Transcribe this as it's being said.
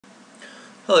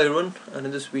Hello everyone, and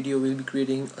in this video we'll be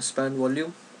creating a span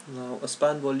volume. Now a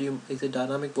span volume is a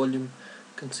dynamic volume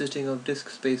consisting of disk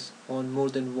space on more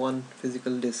than one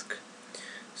physical disk.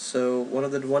 So one of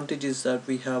the advantages that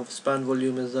we have span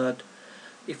volume is that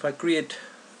if I create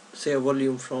say a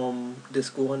volume from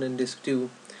disk 1 and disk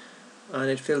 2 and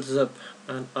it fills up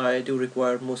and I do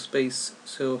require more space,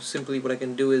 so simply what I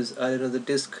can do is add another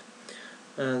disk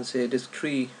and say disk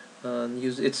 3 and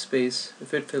use its space.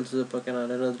 If it fills up I can add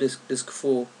another disk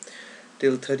 4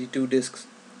 till 32 disks.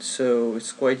 So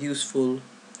it's quite useful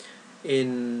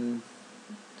in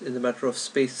the matter of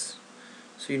space,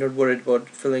 so you're not worried about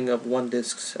filling up one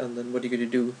disk and then what are you going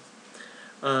to do.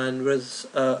 And whereas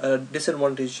a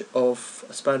disadvantage of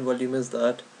a span volume is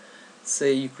that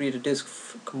say you create a disk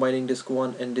combining disk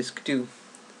 1 and disk 2,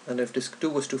 and if disk 2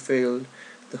 was to fail,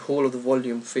 the whole of the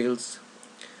volume fails.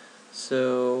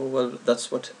 So well,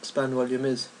 that's what span volume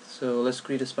is. So let's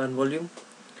create a span volume.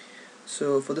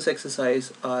 So for this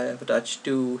exercise I have attached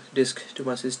two disks to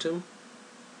my system.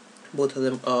 Both of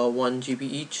them are 1 GB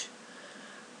each,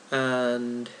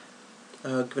 and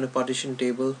given a partition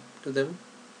table to them.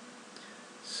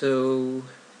 So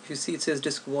if you see, it says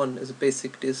disk 1 is a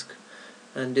basic disk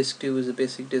and disk 2 is a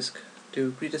basic disk.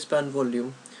 To create a span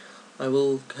volume I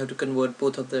will have to convert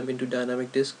both of them into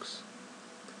dynamic disks.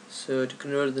 So to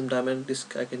convert them dynamic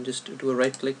disk I can just do a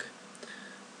right click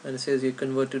and it says you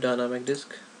convert to dynamic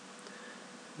disk.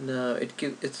 Now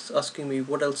it's asking me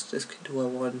what else disk do I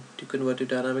want to convert to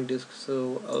dynamic disk,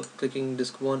 so I'll clicking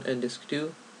disk 1 and disk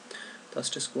 2. That's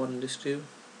disk 1 and disk 2,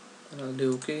 and I'll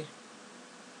do OK.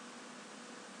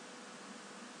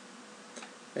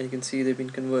 And you can see they've been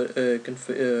converted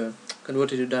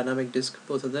to dynamic disk,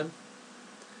 both of them.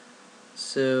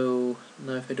 So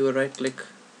now if I do a right click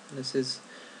and this is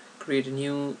create a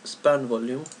new span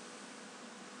volume,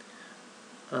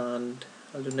 and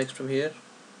I'll do next from here.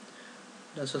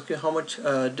 Now so okay, how much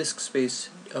disk space,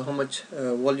 how much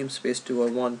volume space do I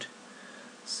want?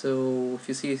 So if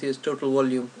you see, it says total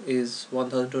volume is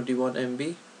 1021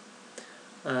 MB,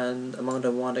 and the amount I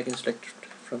want I can select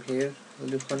from here. I'll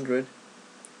do 100.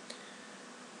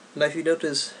 Now if you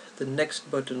notice, the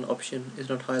next button option is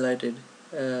not highlighted.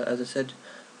 As I said,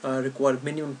 I require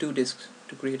minimum 2 disks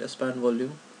to create a span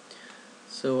volume,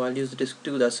 so I'll use the disk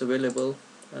 2 that's available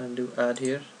and do add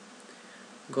here.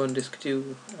 Go on disk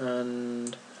 2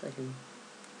 and I can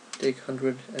take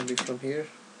 100 MB from here.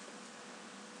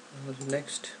 I'll do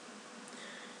next.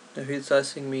 Now here it's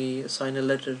asking me assign a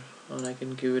letter, and I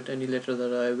can give it any letter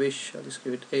that I wish. I'll just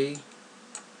give it A.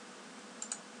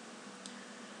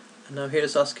 And now here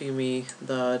it's asking me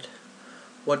that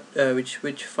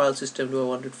which file system do I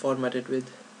want it formatted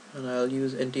with, and I'll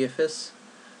use NTFS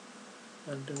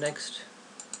and do next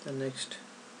and next.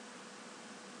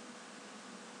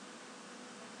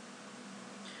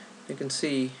 You can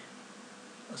see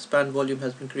a span volume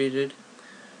has been created,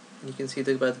 and you can see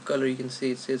that by the color you can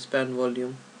see it says span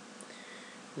volume.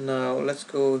 Now let's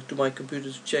go to my computer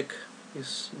to check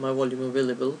is my volume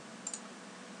available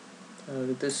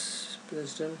with this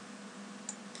system,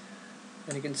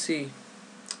 and you can see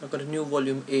I've got a new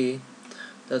volume A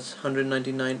that's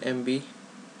 199 MB.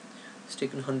 It's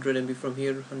taken 100 MB from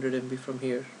here, 100 MB from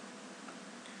here.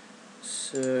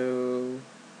 So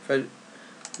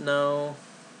now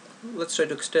let's try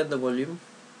to extend the volume.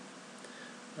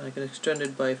 I can extend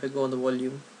it by, if I go on the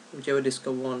volume, whichever disk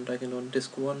I want, I can on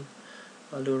disk 1.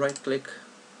 I'll do right click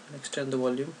and extend the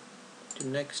volume to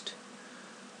next,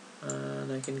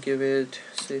 and I can give it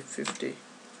say 50.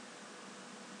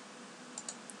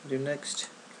 Do next,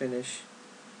 finish.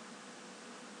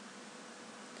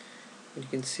 And you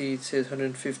can see it says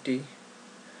 150,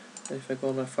 and if I go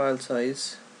on my file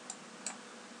size,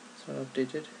 it's not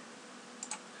updated.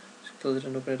 Just close it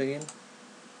and open it again.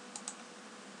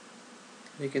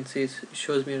 You can see it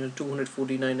shows me on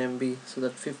 249 MB, so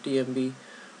that 50 MB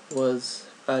was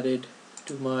added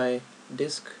to my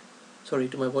disk, sorry,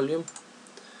 to my volume.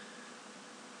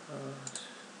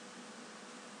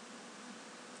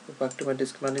 Go back to my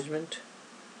disk management.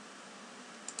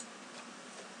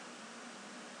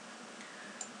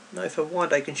 Now if I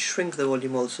want, I can shrink the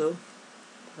volume also,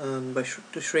 and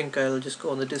to shrink I'll just go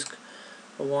on the disk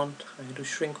I want. I can do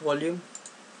shrink volume.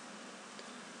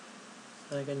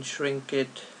 I can shrink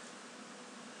it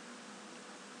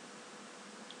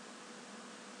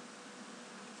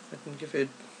I can give it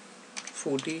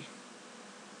 40.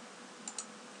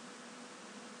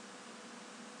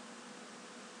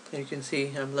 And you can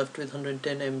see I'm left with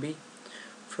 110 MB.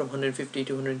 From 150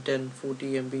 to 110,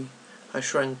 40 MB. I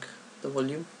shrank the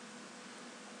volume.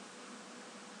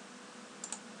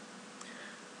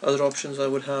 Other options I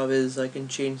would have is I can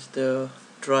change the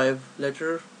drive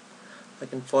letter I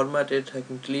can format it, I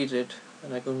can delete it,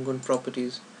 and I can go in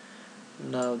properties.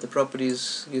 Now the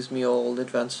properties gives me all the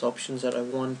advanced options that I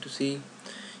want to see.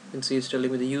 You can see it's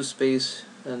telling me the use space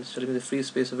and it's telling me the free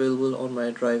space available on my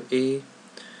drive A.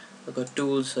 I've got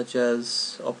tools such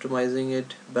as optimizing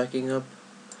it, backing up,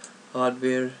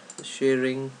 hardware,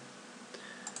 sharing,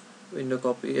 window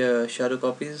copy, shadow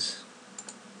copies.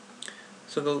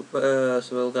 So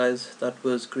well guys, that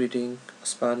was creating a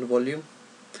span volume.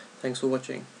 Thanks for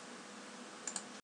watching.